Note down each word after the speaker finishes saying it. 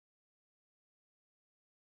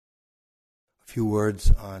few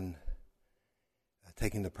words on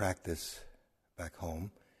taking the practice back home.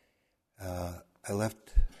 I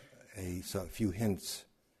left a few hints,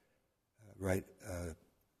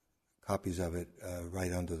 copies of it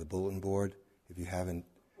right under the bulletin board. If you haven't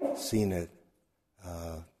seen it,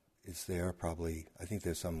 it's there probably. I think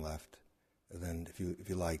there's some left. And then if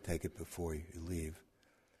you like, take it before you leave.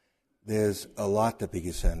 There's a lot that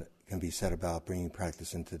can be said about bringing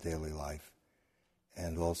practice into daily life.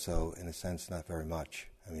 And also, in a sense, not very much.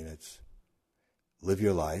 I mean, it's live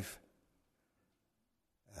your life,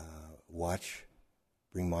 watch,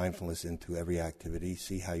 bring mindfulness into every activity,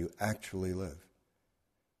 see how you actually live,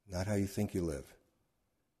 not how you think you live.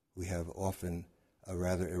 We have often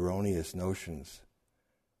rather erroneous notions,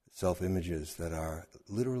 self-images that are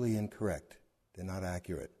literally incorrect. They're not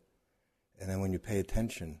accurate. And then when you pay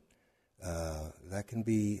attention, that can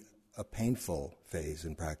be a painful phase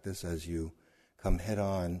in practice as you come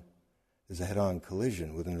head-on. There's a head-on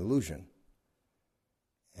collision with an illusion.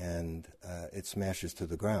 And it smashes to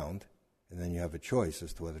the ground, and then you have a choice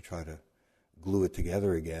as to whether to try to glue it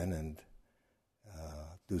together again and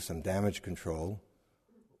do some damage control,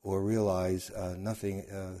 or realize nothing,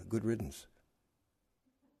 good riddance.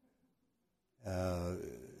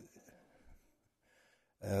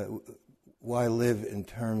 Why live in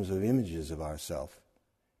terms of images of ourself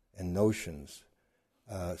and notions?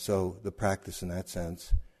 So the practice in that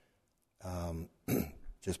sense,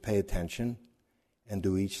 just pay attention and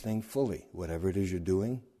do each thing fully. Whatever it is you're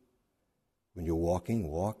doing, when you're walking,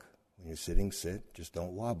 walk. When you're sitting, sit. Just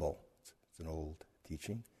don't wobble. It's an old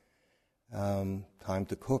teaching. Time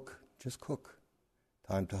to cook, just cook.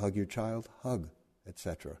 Time to hug your child, hug,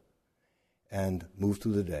 etc. And move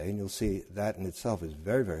through the day, and you'll see that in itself is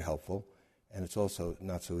very, very helpful, and it's also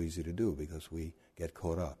not so easy to do because we get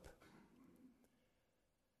caught up.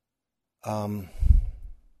 I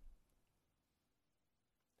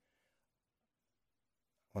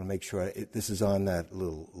want to make sure, this is on that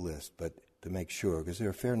little list, but to make sure, because there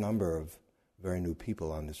are a fair number of very new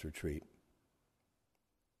people on this retreat.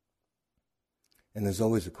 And there's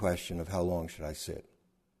always a question of how long should I sit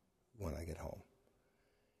when I get home.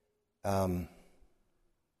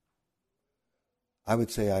 I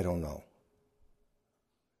would say I don't know.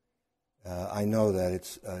 I know that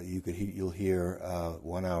it's you'll hear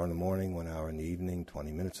 1 hour in the morning, 1 hour in the evening,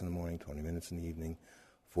 20 minutes in the morning, 20 minutes in the evening,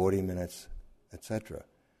 40 minutes, etc.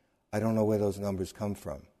 I don't know where those numbers come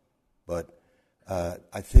from, but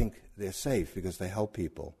I think they're safe because they help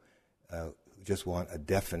people who just want a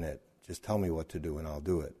definite, just tell me what to do and I'll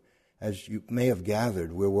do it. As you may have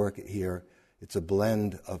gathered, we're working here, it's a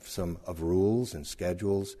blend of rules and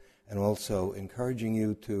schedules, and also encouraging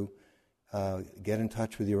you to get in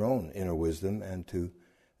touch with your own inner wisdom and to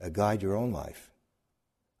guide your own life.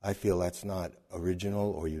 I feel that's not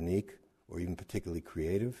original or unique or even particularly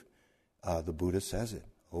creative. The Buddha says it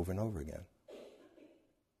over and over again.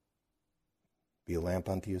 Be a lamp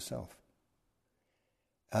unto yourself.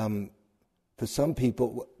 For some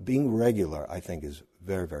people, being regular, I think, is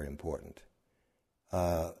very, very important.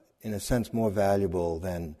 In a sense, more valuable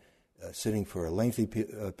than sitting for a lengthy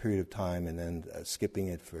period of time and then skipping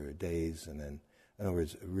it for days, and then, in other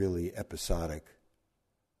words, really episodic,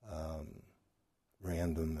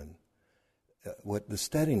 random, and what the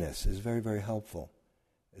steadiness is very, very helpful.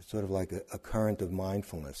 It's sort of like a current of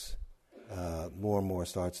mindfulness. More and more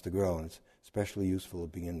starts to grow, and it's especially useful to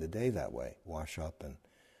begin the day that way. Wash up, and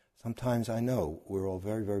sometimes I know we're all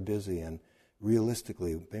very, very busy, and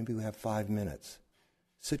realistically, maybe we have 5 minutes.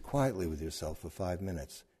 Sit quietly with yourself for 5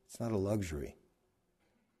 minutes. It's not a luxury,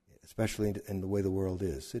 especially in the way the world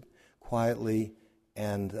is. Sit quietly,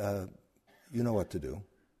 and you know what to do.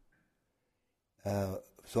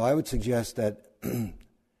 So I would suggest that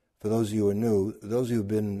for those of you who are new, those of you who have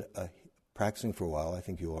been practicing for a while, I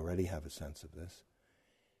think you already have a sense of this.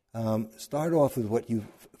 Start off with what you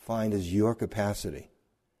find is your capacity.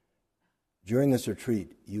 During this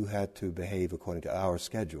retreat, you had to behave according to our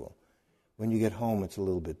schedule. When you get home, it's a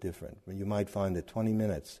little bit different. When you might find that 20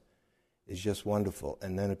 minutes is just wonderful,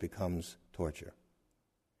 and then it becomes torture.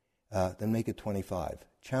 Then make it 25.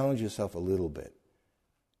 Challenge yourself a little bit.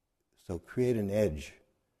 So create an edge.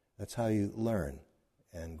 That's how you learn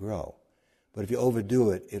and grow. But if you overdo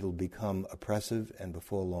it, it'll become oppressive, and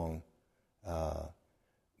before long,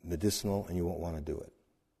 medicinal, and you won't want to do it.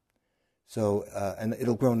 So, and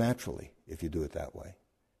it'll grow naturally if you do it that way.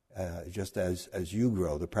 Just as you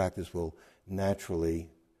grow, the practice will naturally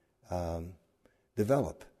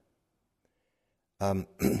develop.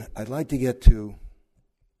 I'd like to get to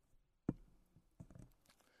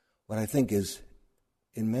what I think is,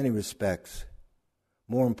 in many respects,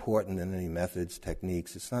 more important than any methods,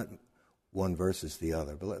 techniques. It's not one versus the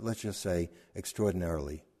other, but let's just say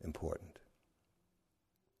extraordinarily important,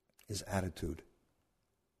 is attitude.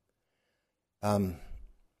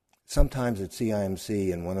 Sometimes at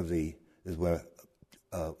CIMC, and is where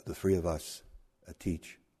the three of us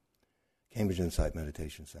teach, Cambridge Insight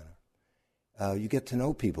Meditation Center. You get to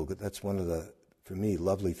know people. That's one of the, for me,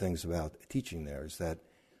 lovely things about teaching there, is that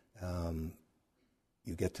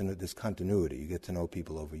you get to know this continuity. You get to know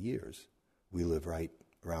people over years. We live right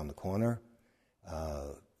around the corner.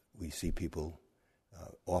 We see people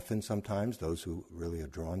often sometimes, those who really are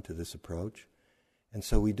drawn to this approach. And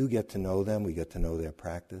so we do get to know them. We get to know their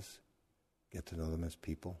practice, get to know them as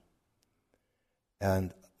people.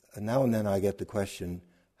 And now and then I get the question,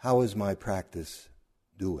 how is my practice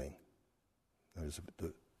doing?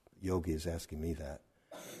 The yogi is asking me that.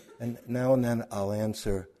 And now and then I'll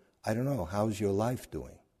answer, I don't know, how's your life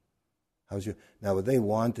doing? Now what they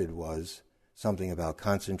wanted was something about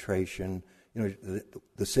concentration,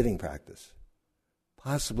 the sitting practice.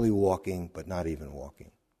 Possibly walking, but not even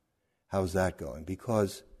walking. How's that going?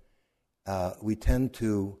 Because we tend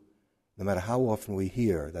to, no matter how often we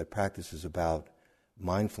hear that practice is about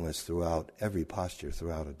mindfulness throughout every posture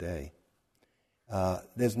throughout a day,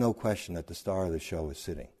 there's no question that the star of the show is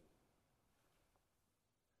sitting.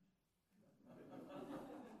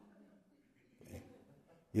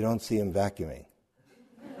 You don't see him vacuuming.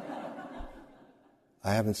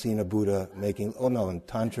 I haven't seen a Buddha making, in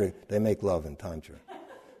Tantra, they make love in Tantra.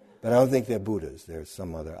 But I don't think they're Buddhas. There's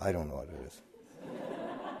some other, I don't know what it is.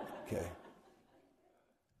 Okay.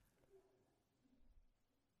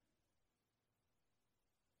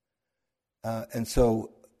 And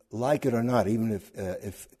so, like it or not, even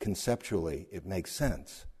if conceptually it makes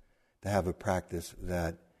sense to have a practice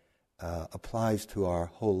that applies to our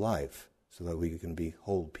whole life so that we can be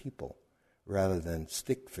whole people rather than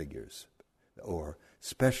stick figures or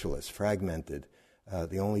specialists, fragmented.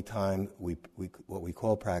 The only time what we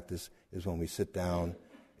call practice is when we sit down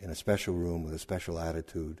in a special room with a special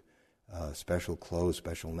attitude, special clothes,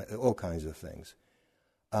 all kinds of things.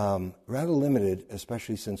 Rather limited,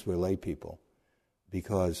 especially since we're lay people,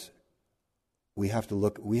 because we have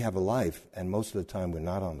a life, and most of the time we're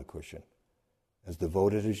not on the cushion. As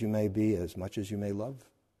devoted as you may be, as much as you may love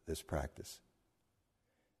this practice.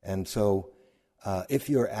 And so, if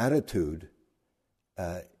your attitude,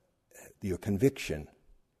 your conviction,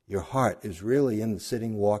 your heart is really in the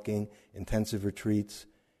sitting, walking, intensive retreats,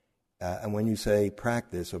 and when you say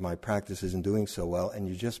practice, or my practice isn't doing so well, and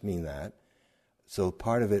you just mean that, so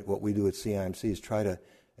part of it, what we do at CIMC is try to,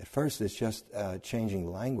 at first it's just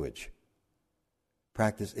changing language.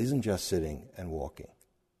 Practice isn't just sitting and walking.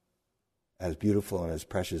 As beautiful and as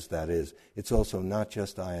precious that is, it's also not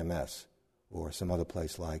just IMS or some other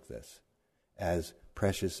place like this. As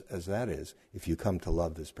precious as that is, if you come to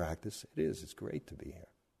love this practice, it is. It's great to be here.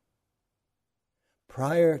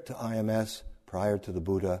 Prior to IMS, prior to the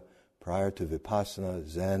Buddha, prior to Vipassana,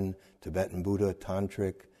 Zen, Tibetan Buddha,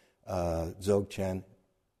 Tantric, Dzogchen,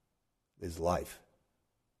 is life.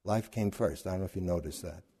 Life came first. I don't know if you noticed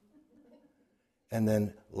that. And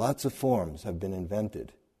then lots of forms have been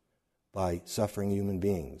invented by suffering human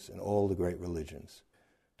beings in all the great religions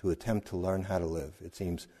to attempt to learn how to live. It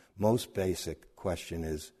seems most basic question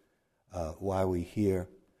is why are we here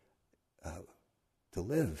to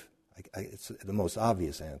live? It's the most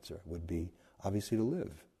obvious answer would be obviously to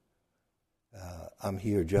live. I'm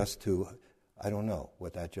here just to, I don't know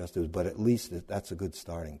what that just is, but at least that's a good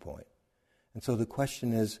starting point. And so the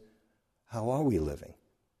question is, how are we living?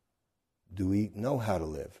 Do we know how to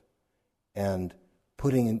live? And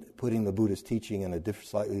putting the Buddhist teaching in a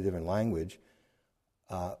slightly different language,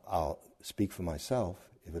 I'll speak for myself.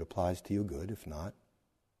 If it applies to you, good. If not,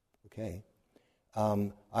 okay.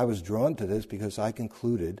 I was drawn to this because I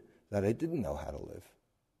concluded that I didn't know how to live.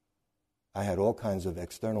 I had all kinds of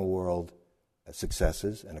external world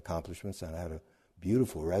successes and accomplishments, and I had a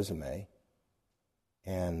beautiful resume.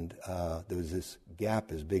 And there was this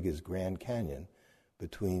gap as big as Grand Canyon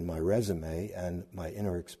between my resume and my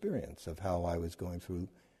inner experience of how I was going through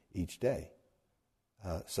each day.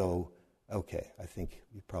 Okay, I think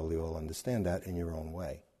you probably all understand that in your own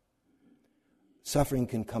way. Suffering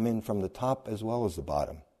can come in from the top as well as the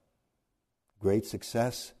bottom. Great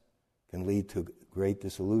success can lead to great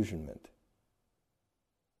disillusionment.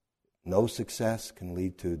 No success can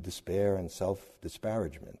lead to despair and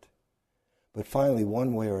self-disparagement. But finally,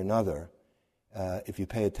 one way or another, if you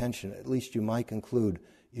pay attention, at least you might conclude,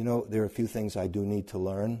 there are a few things I do need to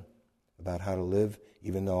learn about how to live,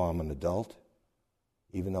 even though I'm an adult,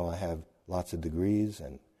 even though I have lots of degrees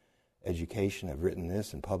and education, have written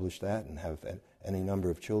this and published that, and have any number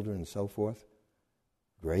of children and so forth,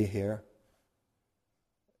 gray hair.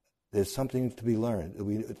 There's something to be learned.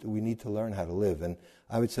 We need to learn how to live. And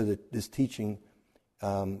I would say that this teaching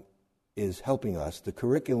is helping us. The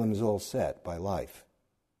curriculum is all set by life.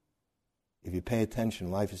 If you pay attention,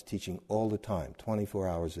 life is teaching all the time, 24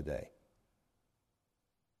 hours a day.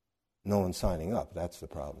 No one's signing up, that's the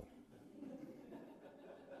problem.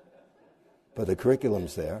 But the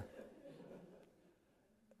curriculum's there.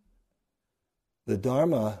 The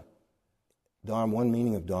Dharma, one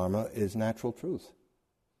meaning of Dharma is natural truth.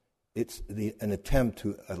 It's an attempt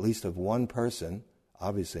to, at least of one person,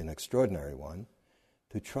 obviously an extraordinary one,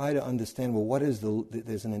 to try to understand, well, what is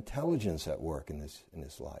there's an intelligence at work in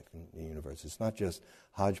this life, in the universe. It's not just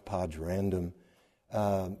hodgepodge, random.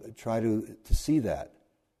 Try to see that.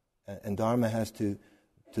 And Dharma has to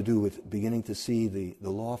do with beginning to see the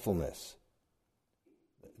lawfulness,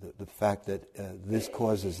 the fact that this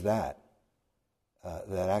causes that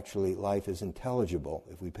actually life is intelligible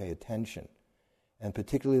if we pay attention. And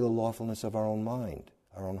particularly the lawfulness of our own mind,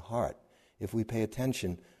 our own heart. If we pay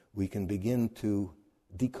attention, we can begin to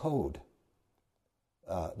decode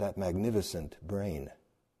that magnificent brain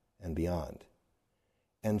and beyond.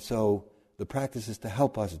 And so the practice is to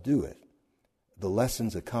help us do it. The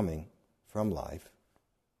lessons are coming from life,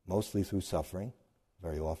 mostly through suffering,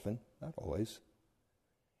 very often, not always.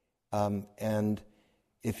 And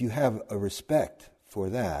if you have a respect for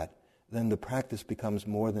that, then the practice becomes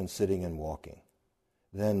more than sitting and walking.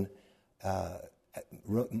 Then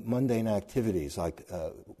mundane activities like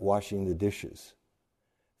washing the dishes,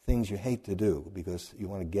 things you hate to do because you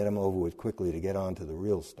want to get them over with quickly to get on to the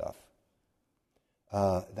real stuff,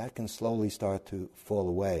 that can slowly start to fall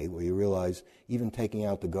away, where you realize even taking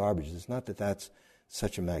out the garbage, it's not that that's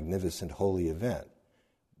such a magnificent holy event,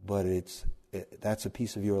 but that's a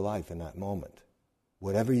piece of your life in that moment.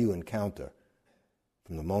 Whatever you encounter,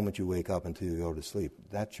 from the moment you wake up until you go to sleep,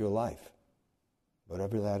 that's your life,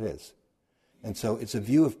 whatever that is. And so it's a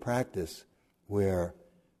view of practice where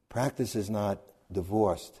practice is not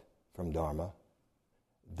divorced from Dharma.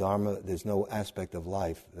 Dharma, there's no aspect of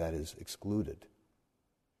life that is excluded.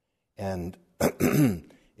 And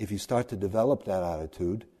if you start to develop that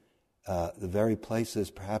attitude, the very places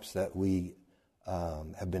perhaps that we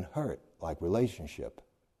have been hurt, like relationship,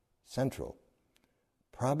 central.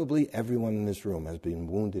 Probably everyone in this room has been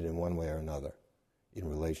wounded in one way or another in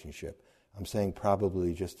relationship. I'm saying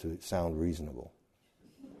probably just to sound reasonable.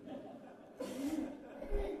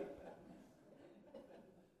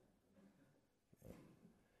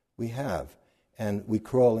 We have. And we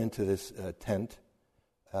crawl into this tent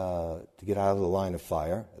to get out of the line of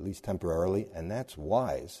fire, at least temporarily, and that's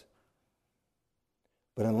wise.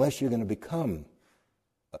 But unless you're going to become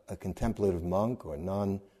a contemplative monk or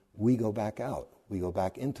nun, we go back out. We go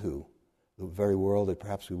back into the very world that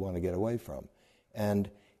perhaps we want to get away from.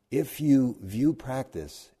 And if you view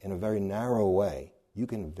practice in a very narrow way, you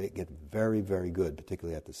can get very, very good,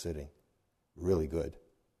 particularly at the sitting. Really good.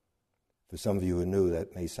 For some of you who are new,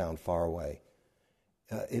 that may sound far away.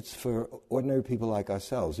 It's for ordinary people like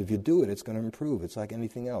ourselves. If you do it, it's going to improve. It's like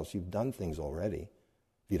anything else. You've done things already.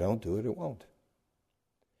 If you don't do it, it won't.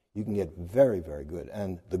 You can get very, very good.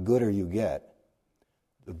 And the gooder you get,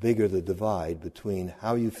 the bigger the divide between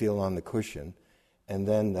how you feel on the cushion and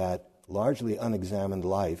then that largely unexamined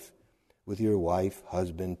life with your wife,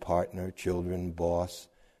 husband, partner, children, boss,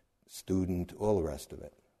 student, all the rest of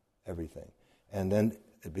it, everything. And then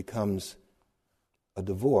it becomes a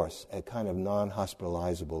divorce, a kind of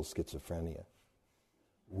non-hospitalizable schizophrenia,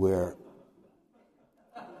 where,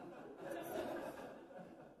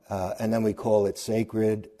 and then we call it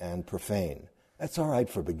sacred and profane. That's all right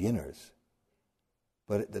for beginners,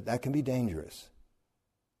 but that can be dangerous.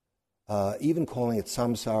 Even calling it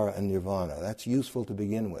samsara and nirvana, that's useful to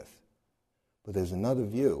begin with. But there's another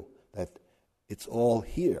view that it's all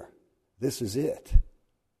here. This is it.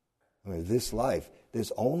 I mean, this life,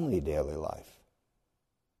 there's only daily life.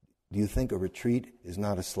 Do you think a retreat is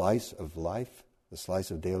not a slice of life, a slice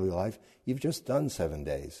of daily life? You've just done 7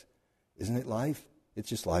 days. Isn't it life? It's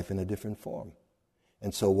just life in a different form.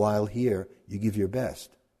 And so while here, you give your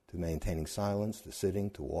best to maintaining silence, to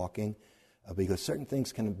sitting, to walking, because certain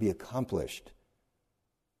things can be accomplished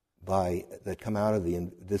that come out of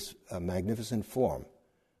this magnificent form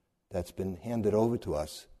that's been handed over to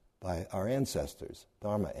us by our ancestors,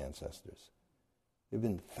 Dharma ancestors. There have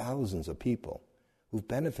been thousands of people who've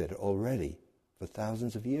benefited already for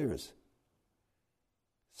thousands of years.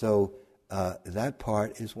 So that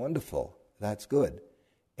part is wonderful. That's good.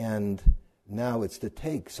 And now it's to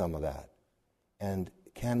take some of that. And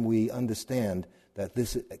can we understand that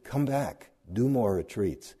come back, do more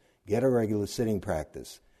retreats, get a regular sitting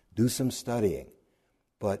practice, do some studying.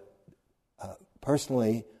 But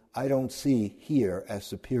personally, I don't see here as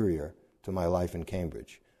superior to my life in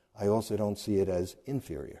Cambridge. I also don't see it as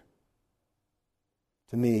inferior.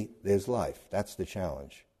 To me, there's life. That's the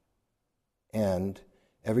challenge. And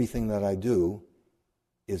everything that I do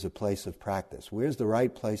is a place of practice. Where's the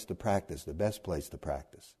right place to practice, the best place to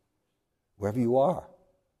practice? Wherever you are.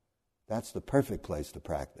 That's the perfect place to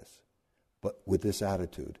practice, but with this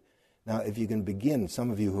attitude. Now, if you can begin,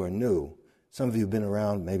 some of you who are new, some of you have been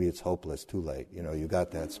around, maybe it's hopeless, too late. You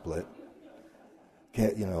got that split.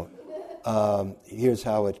 Here's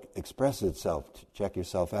how it expresses itself. Check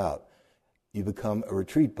yourself out. You become a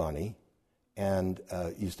retreat bunny, and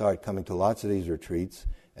you start coming to lots of these retreats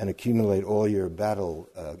and accumulate all your battle,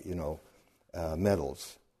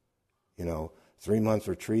 medals. 3-month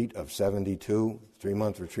retreat of 72,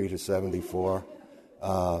 3-month retreat of 74.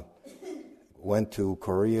 Went to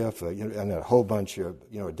Korea for and a whole bunch of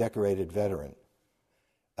a decorated veteran.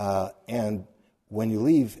 And when you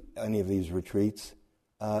leave any of these retreats,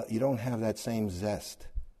 you don't have that same zest,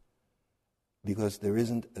 because there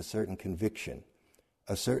isn't a certain conviction,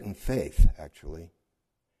 a certain faith, actually,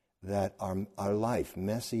 that our life,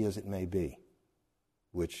 messy as it may be,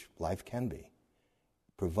 which life can be,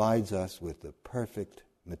 provides us with the perfect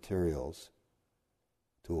materials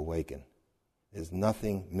to awaken. There's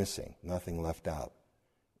nothing missing, nothing left out.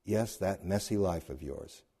 Yes, that messy life of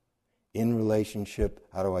yours. In relationship,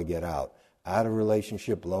 how do I get out? Out of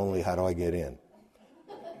relationship, lonely, how do I get in?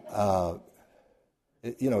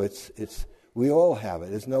 We all have it.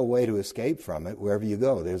 There's no way to escape from it. Wherever you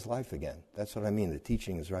go, there's life again. That's what I mean. The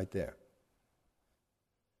teaching is right there.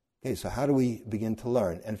 Okay, so how do we begin to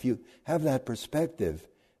learn? And if you have that perspective,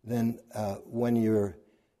 then when you're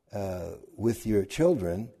with your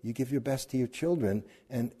children, you give your best to your children,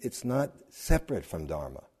 and it's not separate from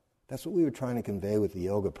Dharma. That's what we were trying to convey with the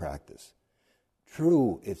yoga practice.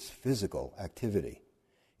 True, it's physical activity.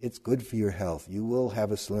 It's good for your health. You will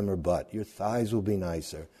have a slimmer butt. Your thighs will be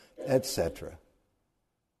nicer, etc.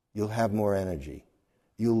 You'll have more energy.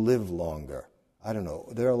 You'll live longer. I don't know.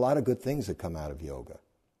 There are a lot of good things that come out of yoga.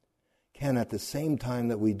 Can, at the same time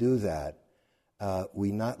that we do that,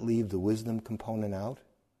 we not leave the wisdom component out?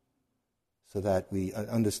 So that we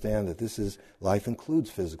understand that life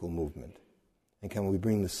includes physical movement. And can we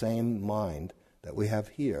bring the same mind that we have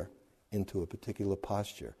here into a particular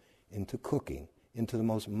posture, into cooking, into the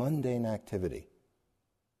most mundane activity?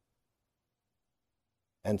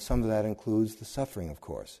 And some of that includes the suffering, of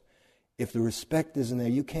course. If the respect isn't there,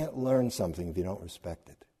 you can't learn something if you don't respect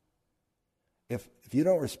it. If you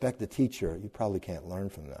don't respect the teacher, you probably can't learn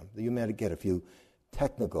from them. You may get a few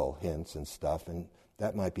technical hints and stuff, and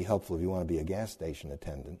that might be helpful if you want to be a gas station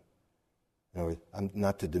attendant. I'm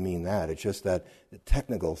not to demean that. It's just that the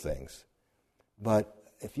technical things.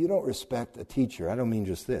 But if you don't respect a teacher, I don't mean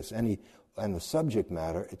just this, and the subject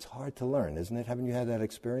matter, it's hard to learn, isn't it? Haven't you had that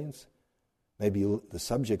experience? Maybe the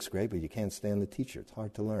subject's great, but you can't stand the teacher. It's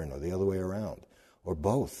hard to learn, or the other way around, or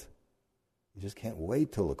both. You just can't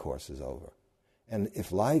wait till the course is over. And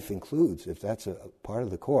if life includes, if that's a part of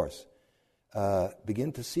the course,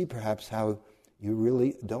 begin to see perhaps how you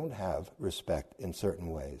really don't have respect in certain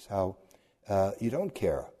ways, how you don't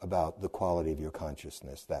care about the quality of your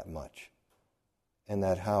consciousness that much, and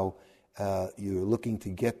that how you're looking to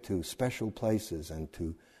get to special places and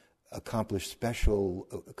to accomplish special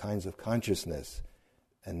kinds of consciousness,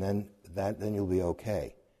 and then you'll be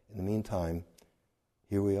okay. In the meantime,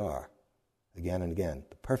 here we are, again and again.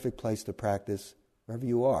 The perfect place to practice, wherever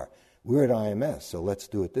you are. We're at IMS, so let's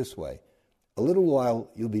do it this way. In a little while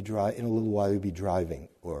you'll be driving,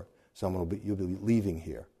 or you'll be leaving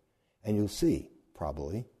here, and you'll see,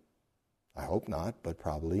 probably, I hope not, but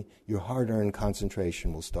probably, your hard-earned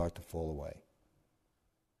concentration will start to fall away.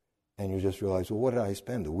 And you just realize, well, what did I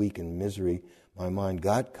spend? A week in misery. My mind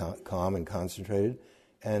got calm and concentrated,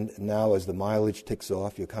 and now as the mileage ticks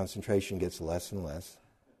off, your concentration gets less and less.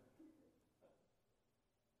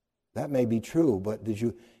 That may be true, but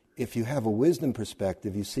if you have a wisdom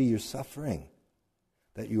perspective, you see you're suffering,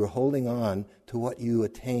 that you are holding on to what you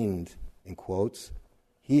attained, in quotes,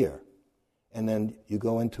 here. And then you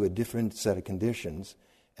go into a different set of conditions,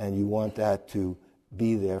 and you want that to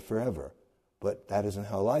be there forever. But that isn't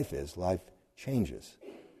how life is. Life changes.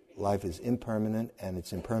 Life is impermanent, and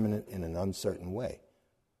it's impermanent in an uncertain way.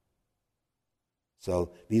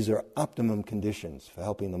 So these are optimum conditions for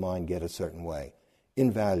helping the mind get a certain way.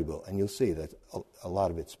 Invaluable, and you'll see that a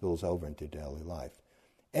lot of it spills over into daily life.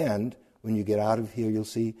 And when you get out of here, you'll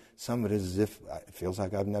see some of it as if it feels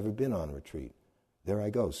like I've never been on retreat. There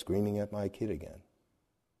I go, screaming at my kid again.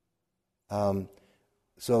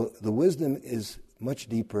 So the wisdom is much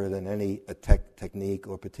deeper than any technique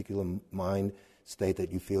or particular mind state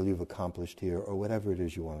that you feel you've accomplished here, or whatever it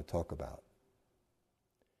is you want to talk about.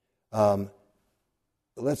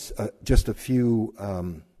 Let's just a few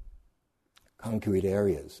concrete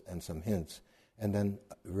areas and some hints, and then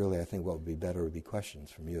really I think what would be better would be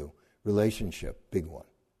questions from you. Relationship, big one.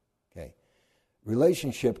 Okay,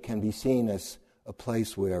 relationship can be seen as a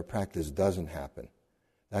place where practice doesn't happen.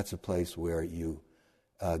 That's a place where you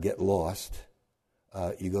get lost.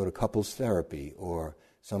 You go to couples therapy or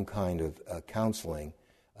some kind of counseling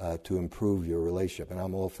to improve your relationship, and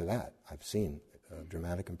I'm all for that. I've seen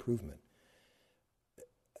dramatic improvement.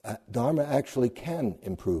 Dharma actually can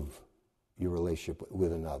improve your relationship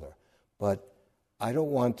with another, but I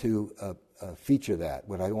don't want to feature that.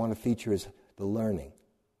 What I want to feature is the learning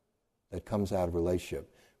that comes out of relationship.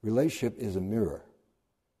 Relationship is a mirror,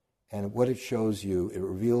 and what it shows you, it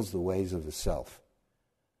reveals the ways of the self.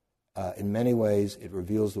 In many ways, it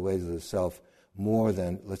reveals the ways of the self more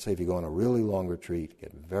than, let's say, if you go on a really long retreat,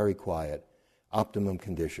 get very quiet, optimum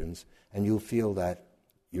conditions, and you'll feel that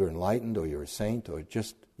you're enlightened or you're a saint or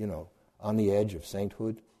just, on the edge of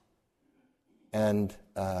sainthood. And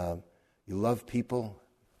you love people.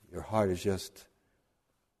 Your heart is just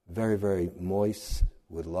very, very moist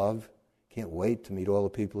with love. Can't wait to meet all the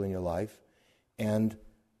people in your life. And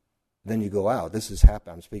then you go out. This has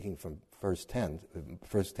happened. I'm speaking from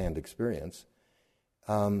first-hand experience.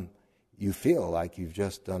 You feel like you've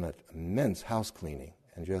just done an immense house cleaning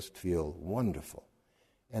and just feel wonderful.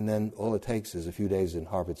 And then all it takes is a few days in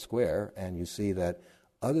Harvard Square, and you see that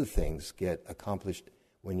other things get accomplished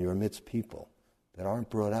when you're amidst people that aren't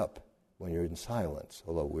brought up when you're in silence,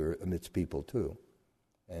 although we're amidst people too.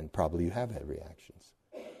 And probably you have had reactions.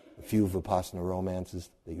 A few Vipassana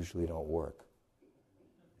romances, they usually don't work.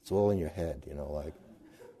 It's all in your head,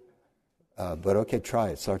 but okay, try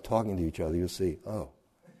it. Start talking to each other. You'll see, oh.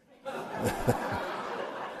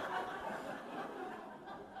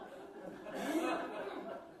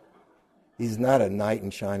 He's not a knight in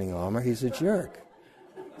shining armor. He's a jerk.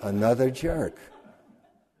 Another jerk.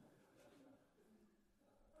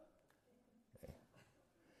 Okay.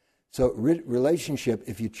 So relationship,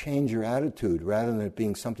 if you change your attitude, rather than it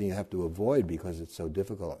being something you have to avoid because it's so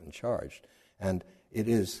difficult and charged, and it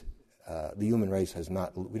is, the human race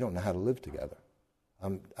we don't know how to live together.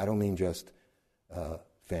 I don't mean just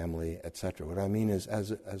family, etc. What I mean is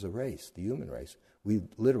as a race, the human race, we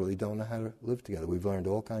literally don't know how to live together. We've learned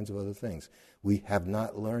all kinds of other things. We have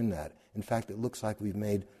not learned that. In fact, it looks like we've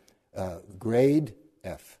made grade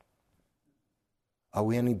F. Are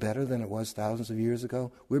we any better than it was thousands of years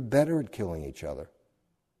ago? We're better at killing each other.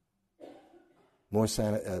 More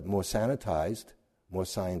sanitized, more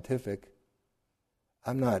scientific.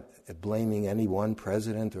 I'm not blaming any one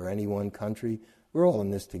president or any one country. We're all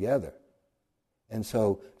in this together. And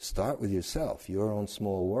so start with yourself, your own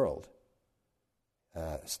small world.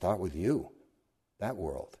 Start with you, that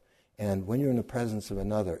world. And when you're in the presence of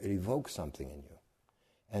another, it evokes something in you.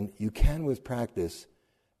 And you can, with practice,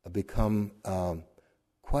 become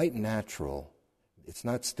quite natural. It's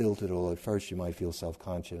not stilted, although at first you might feel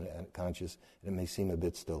self-conscious, and it may seem a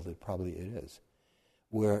bit stilted. Probably it is.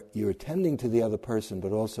 Where you're attending to the other person,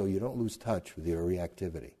 but also you don't lose touch with your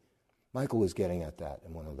reactivity. Michael was getting at that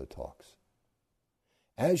in one of the talks.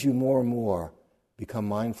 As you more and more become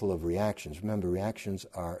mindful of reactions, remember reactions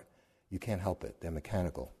are, you can't help it, they're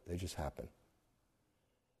mechanical, they just happen.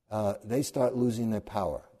 They start losing their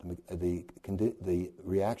power. The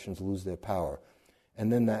reactions lose their power.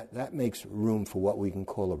 And then that makes room for what we can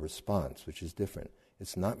call a response, which is different.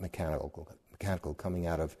 It's not mechanical coming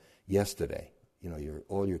out of yesterday,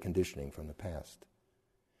 all your conditioning from the past.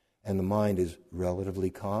 And the mind is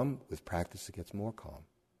relatively calm. With practice, it gets more calm,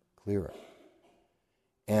 clearer.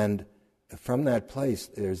 And from that place,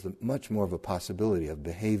 there's much more of a possibility of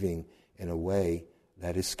behaving in a way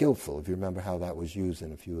that is skillful, if you remember how that was used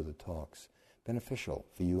in a few of the talks. Beneficial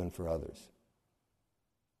for you and for others.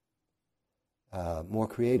 More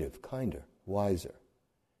creative, kinder, wiser.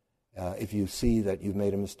 If you see that you've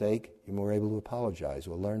made a mistake, you're more able to apologize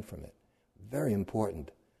or learn from it. Very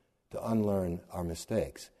important to unlearn our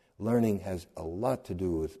mistakes. Learning has a lot to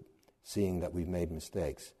do with seeing that we've made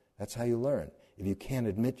mistakes. That's how you learn. If you can't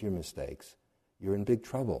admit your mistakes, you're in big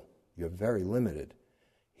trouble. You're very limited.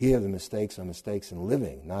 Here, the mistakes are mistakes in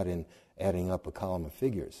living, not in adding up a column of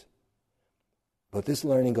figures. But this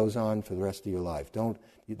learning goes on for the rest of your life.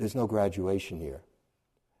 There's no graduation here,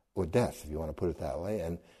 or death, if you want to put it that way.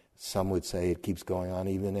 And some would say it keeps going on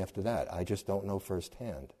even after that. I just don't know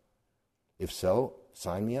firsthand. If so,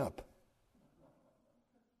 sign me up.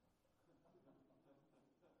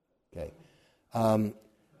 Okay.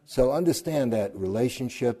 So understand that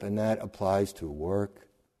relationship, and that applies to work.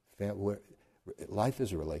 Life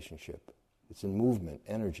is a relationship. It's in movement,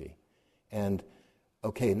 energy. And,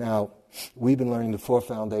 okay, now, we've been learning the 4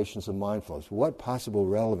 foundations of mindfulness. What possible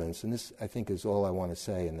relevance, and this, I think, is all I want to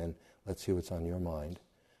say, and then let's see what's on your mind.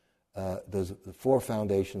 The 4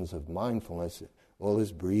 foundations of mindfulness, all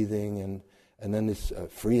this breathing, and then this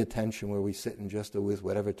free attention where we sit and just do with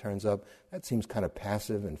whatever turns up, that seems kind of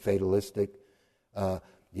passive and fatalistic.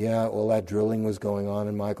 All that drilling was going on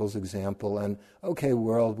in Michael's example, and okay,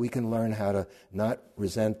 world, we can learn how to not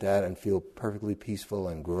resent that and feel perfectly peaceful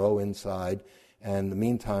and grow inside. And in the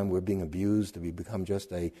meantime, we're being abused to become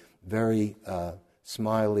just a very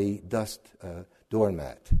smiley dust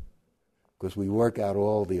doormat, because we work out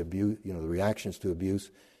all the abuse, the reactions to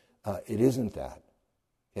abuse. It isn't that.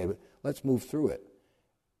 Okay, but let's move through it.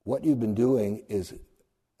 What you've been doing is,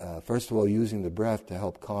 first of all, using the breath to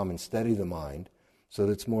help calm and steady the mind, so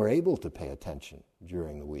that it's more able to pay attention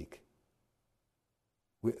during the week.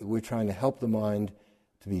 We're trying to help the mind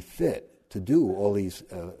to be fit to do all these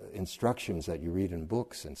instructions that you read in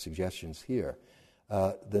books and suggestions here.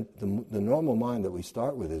 The normal mind that we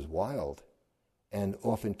start with is wild and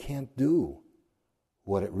often can't do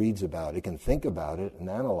what it reads about. It can think about it and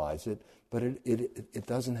analyze it, but it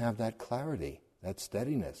doesn't have that clarity, that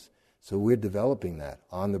steadiness. So we're developing that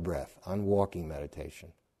on the breath, on walking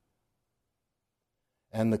meditation.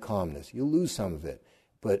 And the calmness. You'll lose some of it,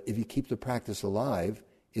 but if you keep the practice alive,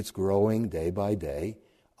 it's growing day by day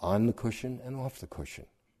on the cushion and off the cushion.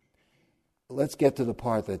 Let's get to the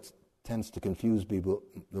part that tends to confuse people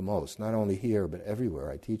the most, not only here, but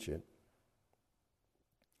everywhere I teach it.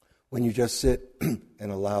 When you just sit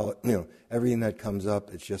and allow it, everything that comes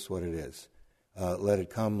up, it's just what it is. Let it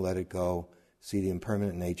come, let it go, see the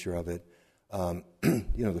impermanent nature of it.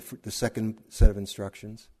 The second set of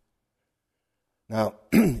instructions. Now,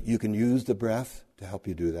 you can use the breath to help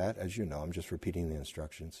you do that. As you know, I'm just repeating the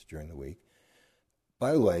instructions during the week.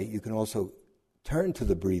 By the way, you can also turn to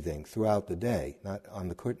the breathing throughout the day, not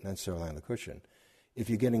necessarily on the cushion. If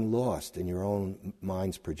you're getting lost in your own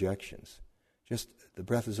mind's projections, just the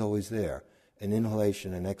breath is always there. An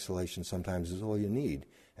inhalation and exhalation sometimes is all you need,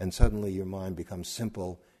 and suddenly your mind becomes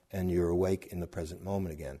simple and you're awake in the present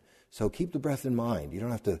moment again. So keep the breath in mind. You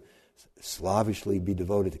don't have to slavishly be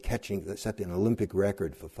devoted to set an Olympic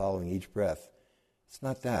record for following each breath. It's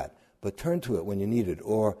not that. But turn to it when you need it.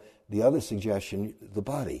 Or the other suggestion, the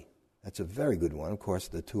body. That's a very good one. Of course,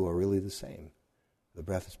 the two are really the same. The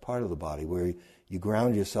breath is part of the body. Where you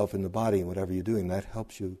ground yourself in the body and whatever you're doing, that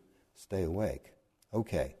helps you stay awake.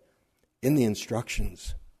 Okay. In the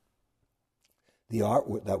instructions, the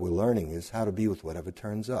art that we're learning is how to be with whatever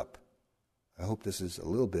turns up. I hope this is a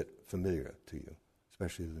little bit familiar to you,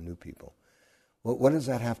 especially the new people. Well, what does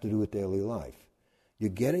that have to do with daily life? You're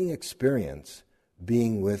getting experience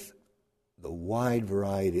being with the wide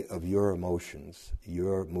variety of your emotions,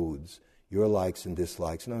 your moods, your likes and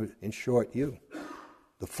dislikes. In short, you.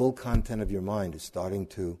 The full content of your mind is starting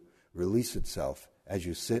to release itself as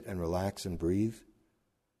you sit and relax and breathe.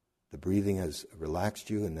 The breathing has relaxed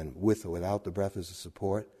you, and then with or without the breath as a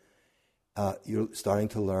support, you're starting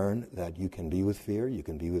to learn that you can be with fear, you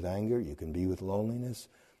can be with anger, you can be with loneliness.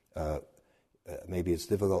 Maybe it's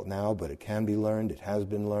difficult now, but it can be learned. It has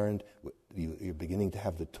been learned. You're beginning to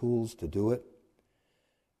have the tools to do it.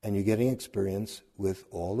 And you're getting experience with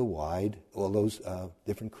all those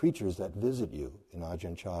different creatures that visit you in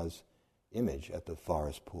Ajahn Chah's image at the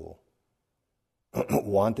forest pool.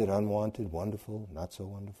 Wanted, unwanted, wonderful, not so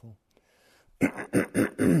wonderful.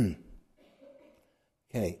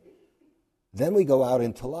 Okay. Then we go out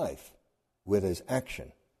into life where there's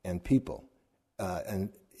action and people.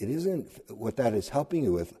 And it isn't what that is helping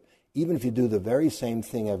you with, even if you do the very same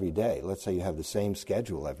thing every day. Let's say you have the same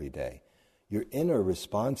schedule every day. Your inner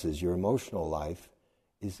responses, your emotional life,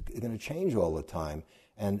 is going to change all the time.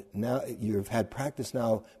 And now you've had practice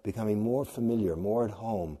now becoming more familiar, more at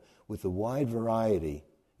home with the wide variety.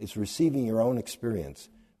 It's receiving your own experience.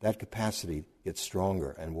 That capacity gets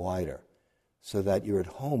stronger and wider so that you're at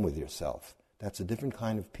home with yourself. That's a different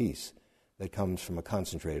kind of peace that comes from a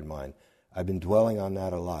concentrated mind. I've been dwelling on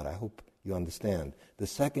that a lot. I hope you understand. The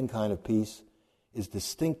second kind of peace is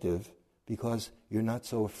distinctive because you're not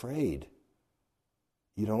so afraid.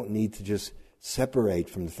 You don't need to just separate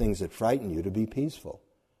from the things that frighten you to be peaceful,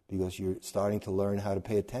 because you're starting to learn how to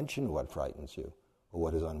pay attention to what frightens you or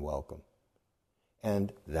what is unwelcome.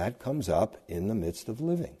 And that comes up in the midst of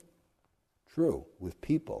living. True, with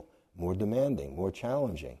people, more demanding, more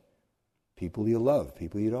challenging. People you love,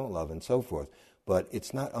 people you don't love, and so forth. But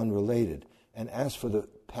it's not unrelated. And as for the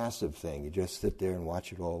passive thing, you just sit there and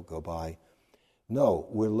watch it all go by. No,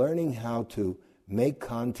 we're learning how to make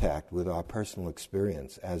contact with our personal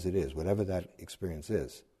experience as it is, whatever that experience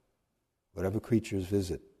is, whatever creatures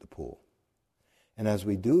visit the pool. And as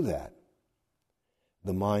we do that,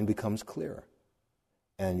 the mind becomes clearer,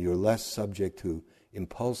 and you're less subject to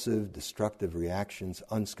impulsive, destructive reactions,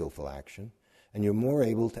 unskillful action, and you're more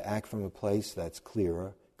able to act from a place that's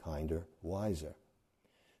clearer, kinder, wiser.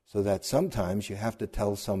 So that sometimes you have to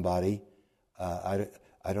tell somebody,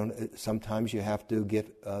 sometimes you have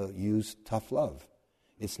to use tough love.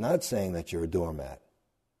 It's not saying that you're a doormat.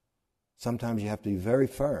 Sometimes you have to be very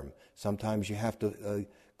firm. Sometimes you have to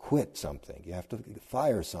quit something. You have to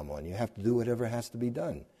fire someone. You have to do whatever has to be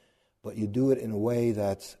done. But you do it in a way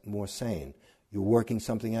that's more sane. You're working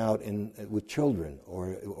something out with children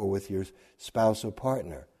or with your spouse or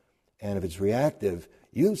partner. And if it's reactive,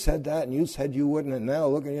 you said that and you said you wouldn't, and now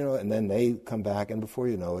look, and then they come back, and before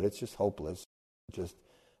you know it, it's just hopeless. It just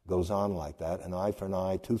goes on like that, an eye for an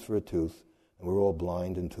eye, tooth for a tooth, and we're all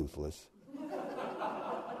blind and toothless.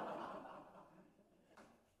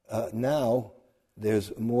 Now,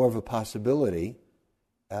 there's more of a possibility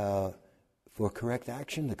for correct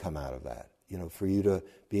action to come out of that. For you to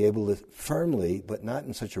be able to firmly, but not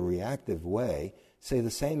in such a reactive way, say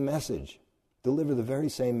the same message, deliver the very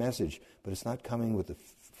same message, but it's not coming with the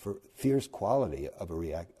fierce quality of a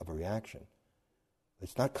reaction.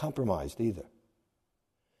 It's not compromised either.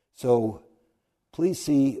 So please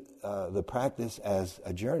see the practice as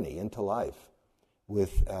a journey into life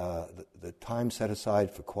with the time set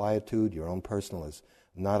aside for quietude. Your own personal is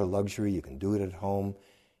not a luxury. You can do it at home.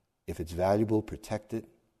 If it's valuable, protect it.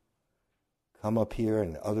 Come up here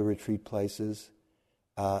and other retreat places.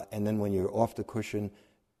 And then when you're off the cushion,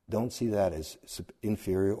 don't see that as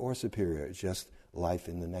inferior or superior. It's just life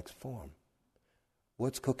in the next form.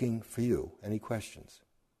 What's cooking for you? Any questions?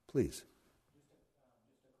 Please.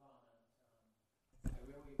 Just a comment. I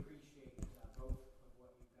really appreciate both of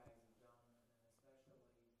what you guys have done, and especially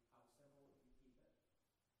how simple you keep it.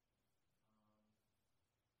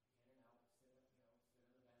 In and out, sit on the bench.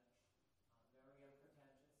 Very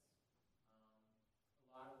unpretentious.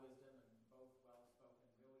 A lot of wisdom and both well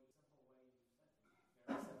spoken. Really simple way you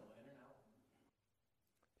said it. Very simple, in and out.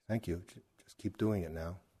 Thank you. Just keep doing it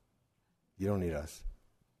now. You don't need us.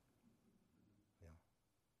 Yeah.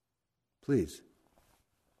 Please.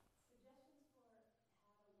 Suggestions for how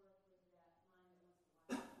to work with that mind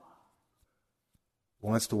that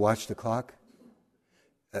Wants to watch the clock?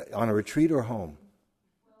 On a retreat or home?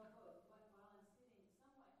 Well, both. While I'm sitting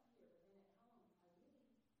somewhat here, but then at home, I really sometimes believe that the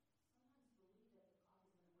clock is going to break because I'm now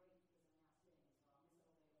sitting, so I'll miss a whole day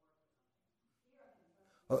of work or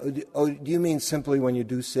something. Here I can trust Do you mean simply when you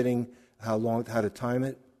do sitting, how to time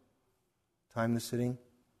it? Time the sitting?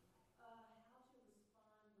 how to respond when the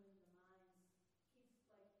mind keeps,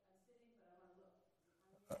 like, I'm sitting, but I want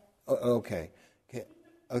to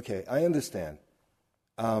look. Okay, I understand.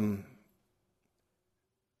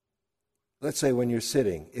 Let's say when you're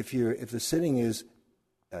sitting, if the sitting is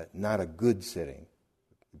not a good sitting,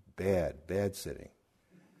 bad sitting,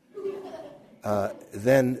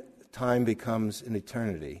 then time becomes an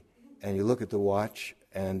eternity, and you look at the watch,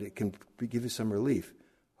 and it can give you some relief.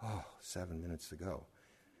 7 minutes to go.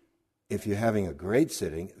 If you're having a great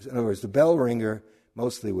sitting, in other words, the bell ringer,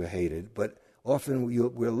 mostly we're hated, but often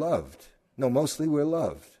we're loved. No, mostly we're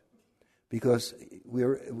loved because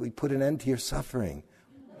we put an end to your suffering.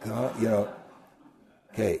 God,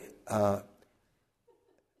 Okay,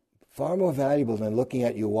 far more valuable than looking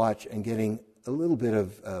at your watch and getting a little bit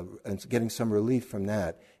of, and getting some relief from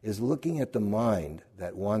that, is looking at the mind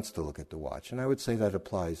that wants to look at the watch. And I would say that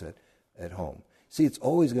applies at home. See, it's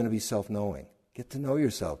always going to be self-knowing. Get to know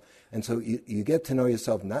yourself. And so you get to know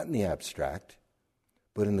yourself not in the abstract,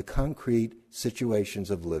 but in the concrete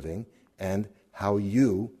situations of living and how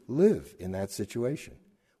you live in that situation.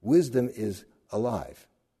 Wisdom is alive.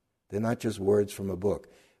 They're not just words from a book.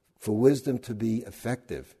 For wisdom to be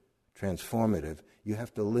effective, transformative, you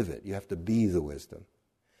have to live it. You have to be the wisdom.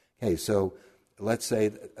 Okay, so let's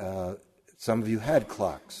say some of you had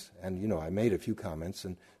clocks, and I made a few comments,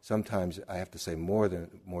 and sometimes I have to say more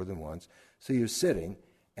than once. So you're sitting,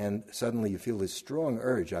 and suddenly you feel this strong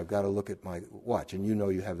urge, I've got to look at my watch, and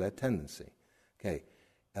you have that tendency. Okay,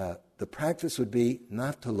 the practice would be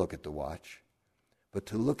not to look at the watch, but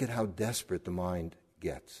to look at how desperate the mind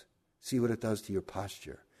gets. See what it does to your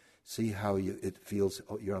posture. See how it feels,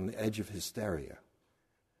 you're on the edge of hysteria.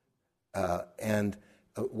 And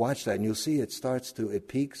watch that, and you'll see it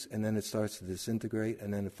peaks, and then it starts to disintegrate,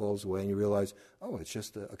 and then it falls away, and you realize, it's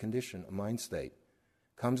just a condition, a mind state.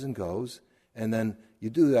 Comes and goes, and then you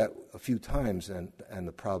do that a few times, and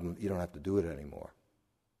the problem, you don't have to do it anymore.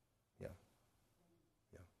 Yeah.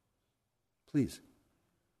 Please.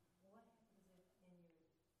 What happens if in your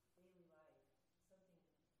daily life something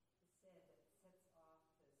is said that sets off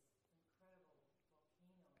this incredible volcano inside of you, but you have to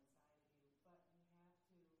continue on with what you're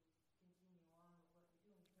doing? You can't say,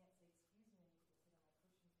 excuse me, I need to sit on my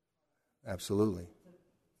cushion for 20 minutes. Absolutely. To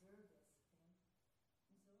observe this. And so,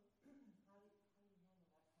 how do you handle that kind of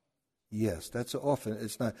situation? Yes, that's often,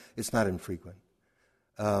 it's not infrequent.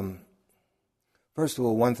 First of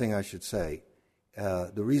all, one thing I should say,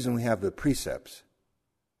 the reason we have the precepts,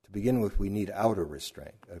 to begin with, we need outer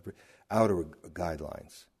restraint, outer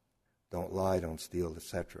guidelines. Don't lie, don't steal,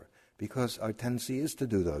 etc. Because our tendency is to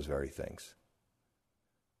do those very things.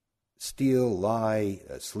 Steal, lie,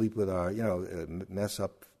 sleep with our, mess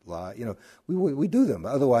up, lie, we do them.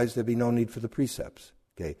 Otherwise, there'd be no need for the precepts.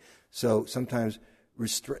 Okay, so sometimes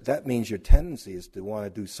that means your tendency is to want to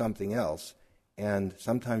do something else, and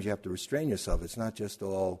sometimes you have to restrain yourself. It's not just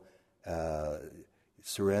all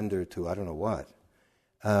surrender to I don't know what.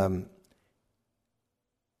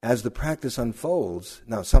 As the practice unfolds,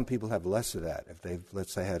 now some people have less of that. If they've,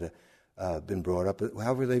 let's say, had been brought up,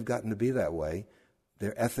 however they've gotten to be that way,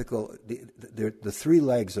 they're ethical. The three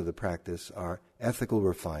legs of the practice are ethical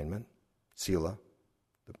refinement, sila,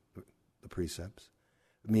 the precepts.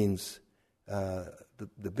 It means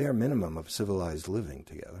the bare minimum of civilized living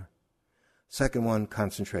together. Second one,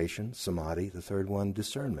 concentration, samadhi. The third one,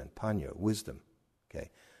 discernment, panya, wisdom. Okay,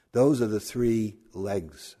 those are the three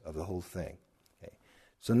legs of the whole thing. Okay,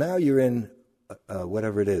 so now you're in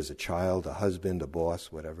whatever it is, a child, a husband, a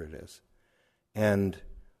boss, whatever it is, and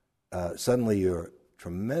suddenly you're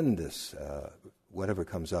tremendous, whatever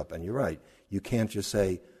comes up, and you're right. You can't just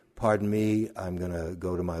say, "Pardon me, I'm going to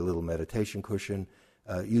go to my little meditation cushion."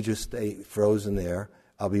 You just stay frozen there.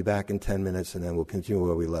 I'll be back in 10 minutes, and then we'll continue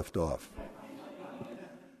where we left off.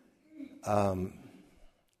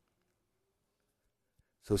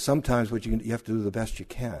 So sometimes what you have to do the best you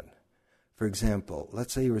can. For example,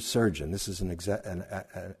 let's say you're a surgeon. This is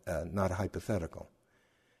not a hypothetical.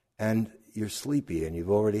 And you're sleepy, and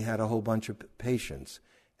you've already had a whole bunch of patients,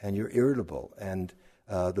 and you're irritable, and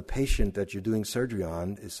the patient that you're doing surgery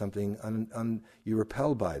on is something, you're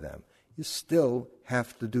repelled by them. You still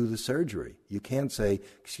have to do the surgery. You can't say,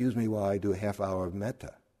 "Excuse me while I do a half hour of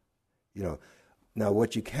metta." Now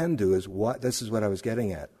what you can do is, this is what I was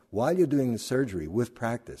getting at. While you're doing the surgery with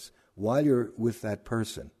practice, while you're with that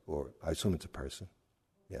person, or I assume it's a person.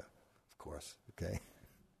 Yeah, of course, okay.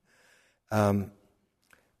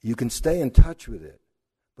 You can stay in touch with it,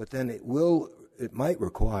 but then it might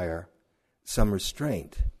require some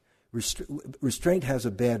restraint. Restraint has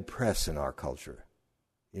a bad press in our culture.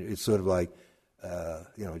 It's sort of like,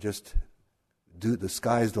 just do the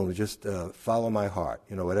sky's the limit, just follow my heart,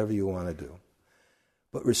 whatever you want to do.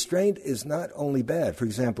 But restraint is not only bad. For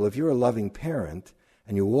example, if you're a loving parent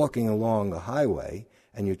and you're walking along the highway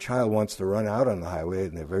and your child wants to run out on the highway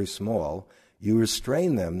and they're very small, you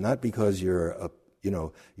restrain them not because you're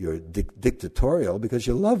dictatorial, because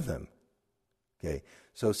you love them. Okay,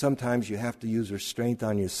 so sometimes you have to use restraint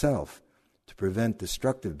on yourself to prevent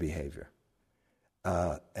destructive behavior.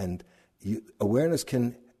 And awareness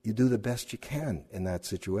you do the best you can in that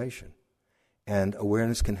situation. And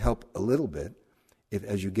awareness can help a little bit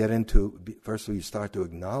as you get into, firstly, you start to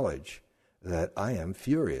acknowledge that I am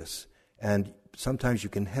furious. And sometimes you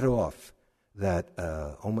can head off that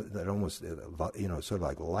almost sort of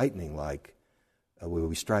like lightning, like where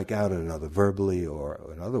we strike out at another verbally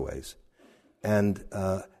or in other ways. And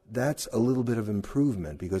that's a little bit of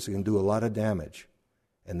improvement because it can do a lot of damage.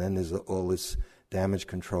 And then there's all this damage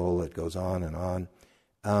control that goes on and on.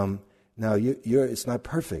 Now, it's not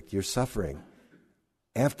perfect. You're suffering.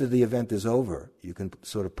 After the event is over, you can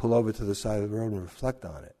sort of pull over to the side of the road and reflect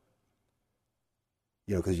on it.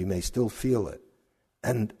 Because you may still feel it.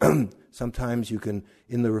 And sometimes you can,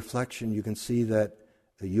 in the reflection, you can see that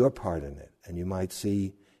your part in it. And you might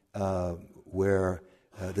see where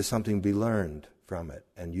there's something to be learned from it.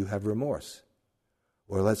 And you have remorse.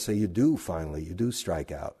 Or let's say you do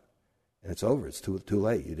strike out. And it's over. It's too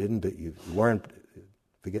late. You weren't.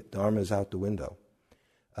 Forget Dharma's out the window.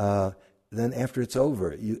 Then after it's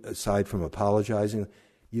over, aside from apologizing,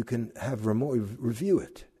 you can have review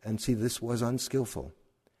it and see this was unskillful,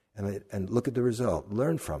 and look at the result,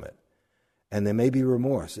 learn from it, and there may be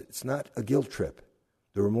remorse. It's not a guilt trip.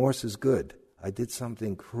 The remorse is good. I did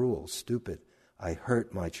something cruel, stupid. I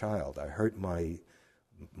hurt my child. I hurt my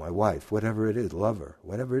wife. Whatever it is, lover.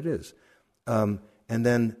 Whatever it is, and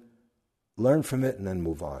then learn from it and then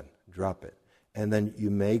move on. Drop it. And then you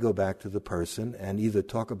may go back to the person and either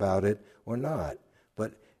talk about it or not.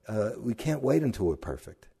 But we can't wait until we're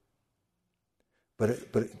perfect.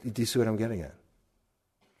 But do you see what I'm getting at?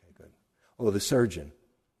 Okay, good. or the surgeon.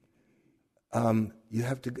 You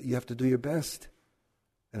have to do your best.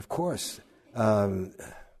 And of course,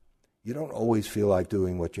 you don't always feel like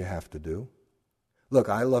doing what you have to do. Look,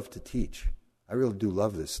 I love to teach. I really do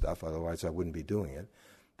love this stuff, otherwise I wouldn't be doing it.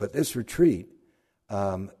 But this retreat,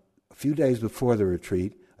 a few days before the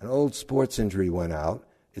retreat, an old sports injury went out.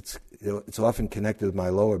 It's often connected with my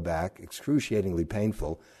lower back, excruciatingly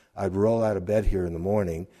painful. I'd roll out of bed here in the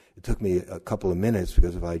morning. It took me a couple of minutes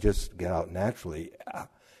because if I just get out naturally,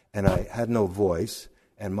 and I had no voice.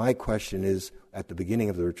 And my question is, at the beginning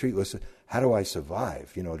of the retreat, was, how do I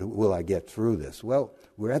survive? Will I get through this? Well,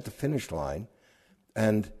 we're at the finish line,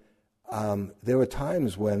 and there were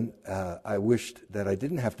times when I wished that I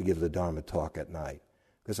didn't have to give the Dharma talk at night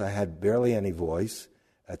because I had barely any voice,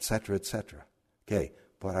 etc., etc. Okay,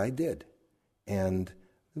 but I did, and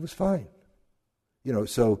it was fine.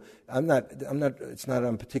 So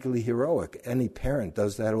I'm particularly heroic. Any parent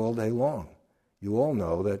does that all day long. You all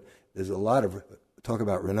know that there's a lot of talk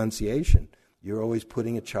about renunciation. You're always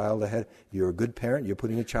putting a child ahead. If you're a good parent, you're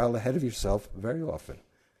putting a child ahead of yourself very often.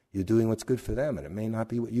 You're doing what's good for them, and it may not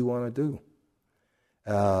be what you want to do.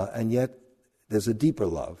 And yet, there's a deeper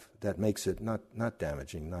love that makes it not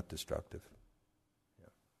damaging, not destructive. Yeah.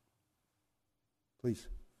 Please.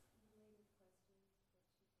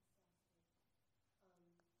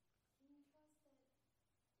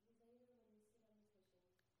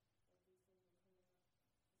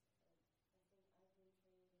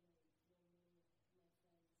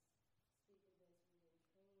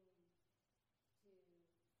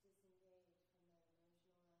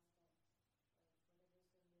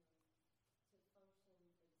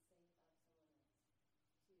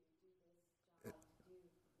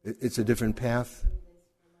 It's a different path.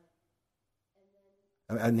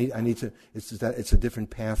 I need to. It's a different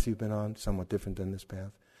path you've been on, somewhat different than this path,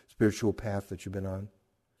 spiritual path that you've been on.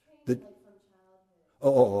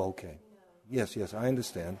 Okay. Yes, I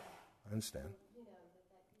understand.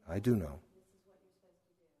 I do know.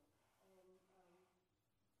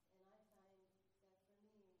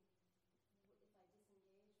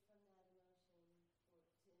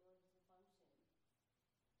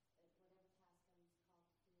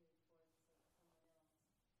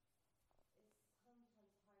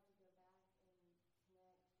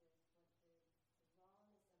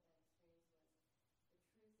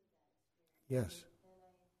 Yes.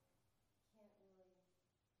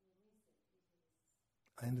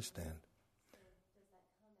 I understand.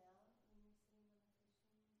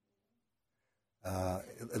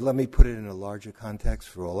 Let me put it in a larger context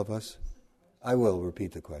for all of us. I will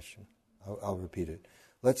repeat the question. I'll repeat it.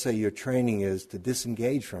 Let's say your training is to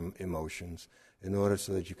disengage from emotions in order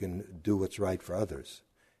so that you can do what's right for others.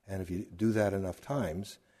 And if you do that enough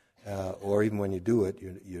times, or even when you do it,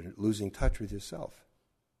 you're losing touch with yourself.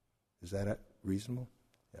 Is that reasonable?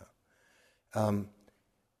 Yeah.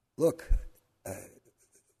 Look,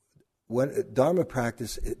 when Dharma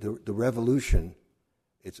practice, the revolution,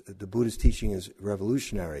 the Buddha's teaching is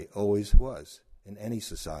revolutionary, always was, in any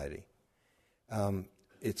society.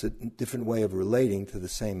 It's a different way of relating to the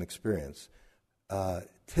same experience.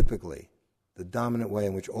 Typically, the dominant way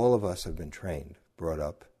in which all of us have been trained, brought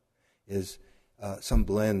up, is some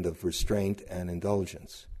blend of restraint and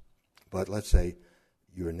indulgence. But let's say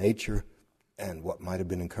your nature and what might have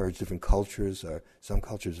been encouraged, different cultures, some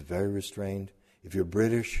cultures are very restrained. If you're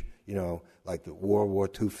British, like the World War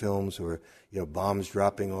II films where, bombs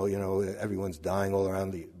dropping, everyone's dying all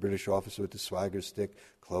around the British officer with the swagger stick,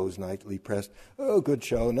 clothes nightly pressed. Oh, good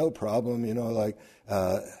show, no problem,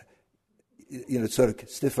 sort of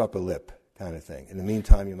stiff upper lip kind of thing. In the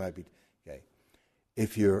meantime, you might be, okay.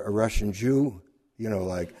 If you're a Russian Jew,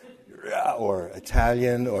 or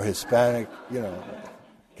Italian or Hispanic,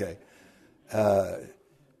 okay.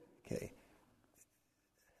 Okay.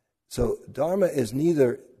 So Dharma is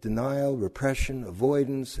neither denial, repression,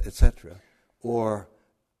 avoidance, etc., or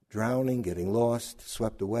drowning, getting lost,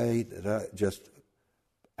 swept away, just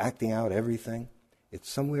acting out everything. It's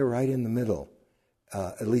somewhere right in the middle.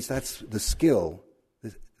 At least that's the skill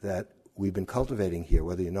that we've been cultivating here,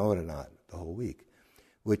 whether you know it or not, the whole week,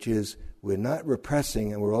 which is we're not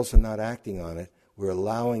repressing and we're also not acting on it. We're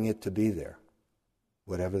allowing it to be there,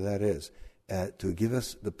 whatever that is, to give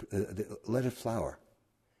us let it flower.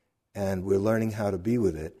 And we're learning how to be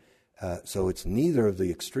with it. So it's neither of the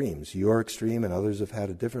extremes. Your extreme and others have had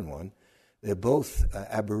a different one. They're both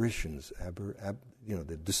aberrations,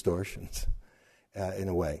 the distortions, in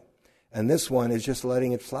a way. And this one is just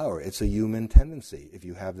letting it flower. It's a human tendency. If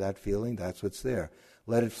you have that feeling, that's what's there.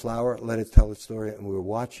 Let it flower, let it tell its story, and we're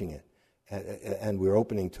watching it. And we're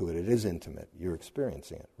opening to it. It is intimate. You're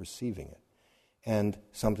experiencing it, receiving it. and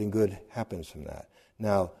something good happens from that.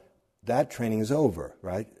 Now, that training is over,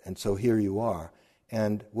 right? And so here you are.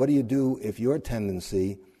 And what do you do if your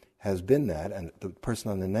tendency has been that, and the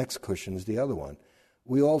person on the next cushion is the other one?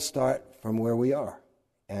 We all start from where we are,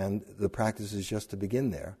 and the practice is just to begin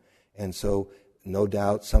there. And so, no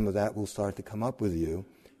doubt, some of that will start to come up with you,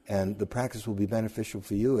 and the practice will be beneficial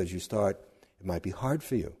for you as you start. It might be hard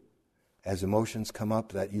for you as emotions come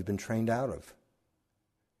up that you've been trained out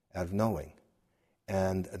of knowing.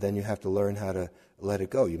 And then you have to learn how to let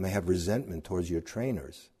it go. You may have resentment towards your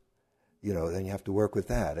trainers. Then you have to work with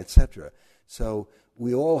that, etc. So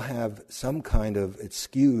we all have some kind of, it's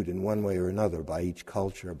skewed in one way or another by each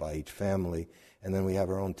culture, by each family, and then we have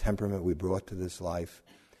our own temperament we brought to this life.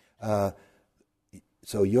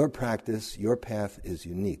 So your practice, your path is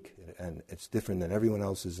unique, and it's different than everyone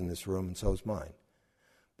else's in this room, and so is mine.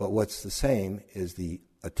 But what's the same is the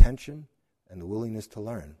attention and the willingness to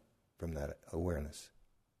learn from that awareness.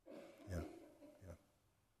 Yeah.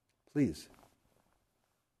 Please.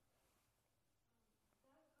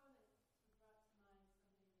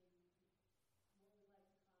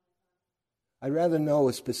 I'd rather know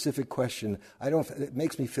a specific question. It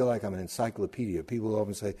makes me feel like I'm an encyclopedia. People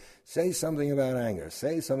often say something about anger,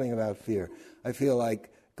 say something about fear. I feel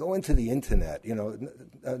like, go into the internet,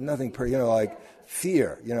 nothing like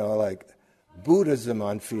fear, like Buddhism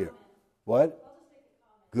on fear. What?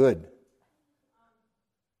 Good.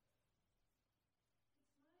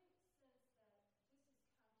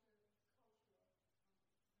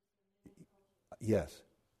 Yes.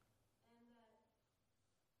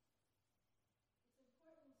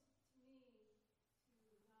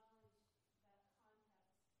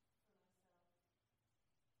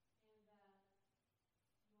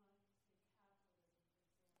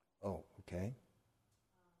 Oh, okay.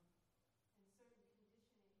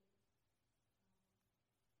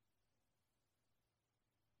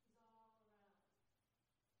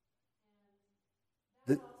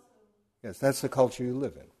 Yes, that's the culture you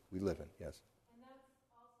live in. We live in, yes. And that's also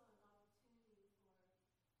an opportunity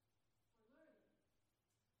for learning.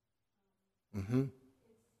 Mm-hmm. It's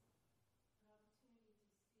an opportunity to see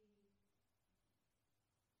that all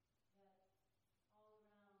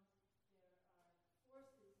around there are forces which encourage moving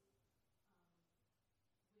quickly and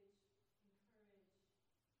accomplishing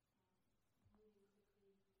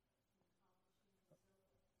and so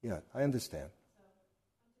forth. Yeah, I understand. So I'm just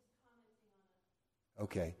commenting on it.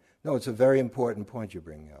 Okay. No, it's a very important point you're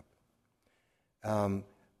bringing up.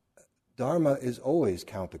 Dharma is always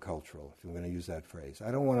countercultural, if I'm going to use that phrase.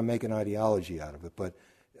 I don't want to make an ideology out of it, but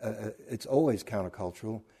it's always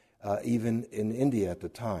countercultural, even in India at the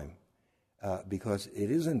time, because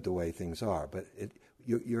it isn't the way things are. But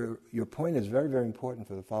your point is very, very important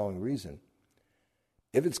for the following reason.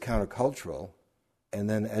 If it's countercultural, and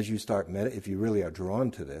then as you start if you really are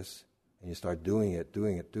drawn to this, and you start doing it,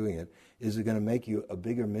 is it going to make you a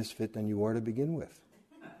bigger misfit than you were to begin with?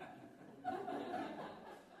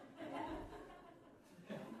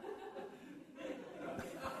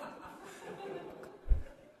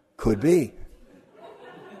 Could be.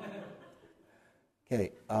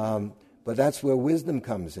 Okay, but that's where wisdom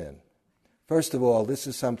comes in. First of all, this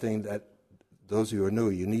is something that those of you who are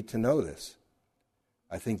new, you need to know this.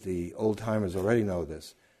 I think the old-timers already know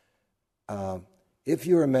this. If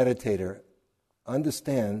you're a meditator,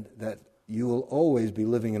 understand that you will always be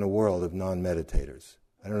living in a world of non-meditators.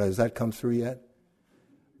 I don't know, has that come through yet?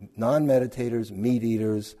 Non-meditators, meat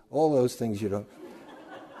eaters, all those things you don't...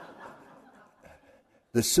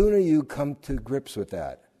 The sooner you come to grips with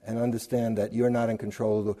that and understand that you're not in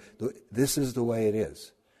control of this is the way it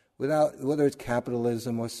is, whether it's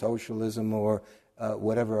capitalism or socialism or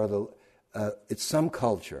whatever other... it's some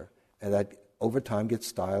culture that over time gets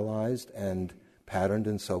stylized and patterned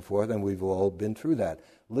and so forth, and we've all been through that.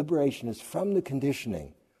 Liberation is from the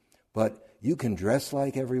conditioning, but you can dress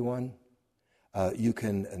like everyone, you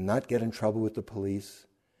can not get in trouble with the police,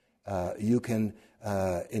 you can,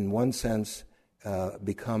 in one sense,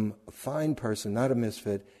 become a fine person, not a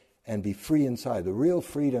misfit, and be free inside. The real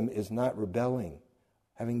freedom is not rebelling.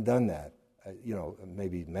 Having done that,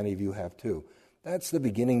 maybe many of you have too. That's the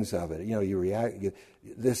beginnings of it. You react. You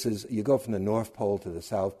go from the North Pole to the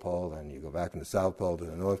South Pole, and you go back from the South Pole to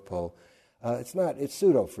the North Pole. It's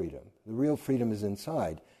pseudo freedom. The real freedom is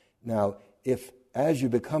inside. Now, if as you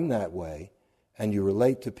become that way, and you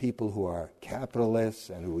relate to people who are capitalists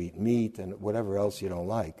and who eat meat and whatever else you don't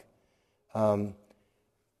like,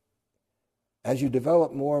 as you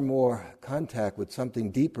develop more and more contact with something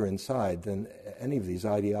deeper inside than any of these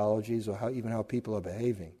ideologies or even how people are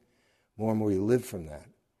behaving, more and more you live from that.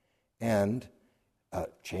 And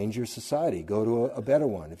change your society. Go to a better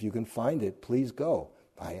one. If you can find it, please go.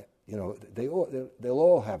 They'll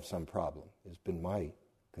all have some problem, has been my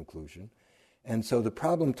conclusion. And so the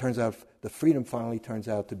problem turns out, the freedom finally turns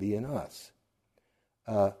out to be in us.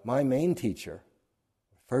 My main teacher,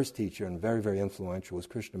 first teacher and very, very influential, was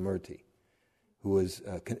Krishnamurti, who was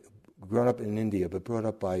grown up in India but brought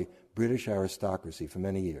up by British aristocracy for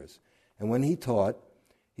many years. And when he taught,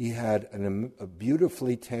 he had a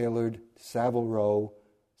beautifully tailored Savile Row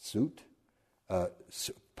suit,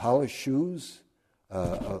 polished shoes,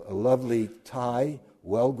 a lovely tie,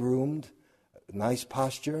 well-groomed, nice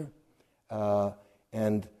posture.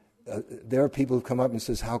 And there are people who come up and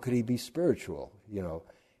says, how could he be spiritual?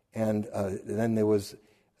 And then there was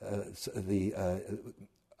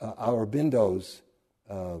Aurobindo's,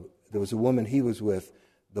 there was a woman he was with,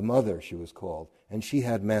 the mother, she was called, and she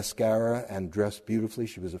had mascara and dressed beautifully.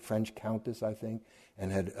 She was a French countess, I think, and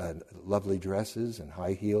had lovely dresses and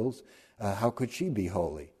high heels. How could she be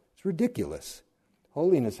holy? It's ridiculous.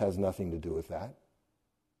 Holiness has nothing to do with that,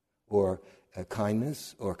 or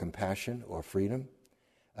kindness, or compassion, or freedom.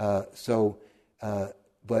 But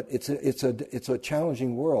it's a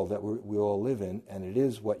challenging world that we all live in, and it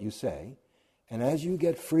is what you say. And as you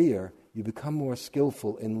get freer, you become more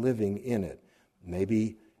skillful in living in it.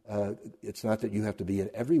 Maybe it's not that you have to be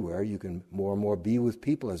everywhere. You can more and more be with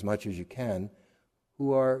people as much as you can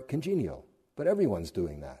who are congenial. But everyone's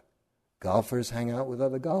doing that. Golfers hang out with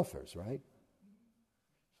other golfers, right?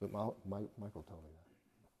 So Michael told me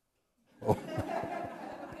that. Oh.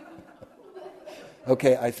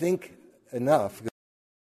 Okay, I think enough.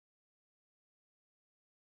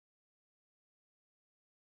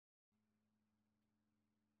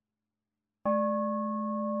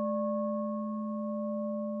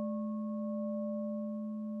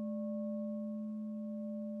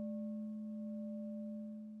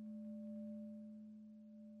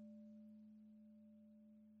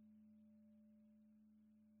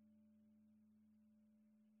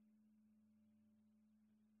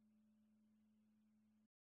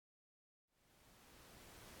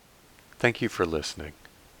 Thank you for listening.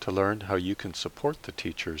 To learn how you can support the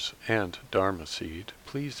teachers and Dharma Seed,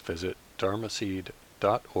 please visit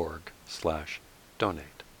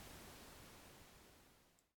dharmaseed.org/donate.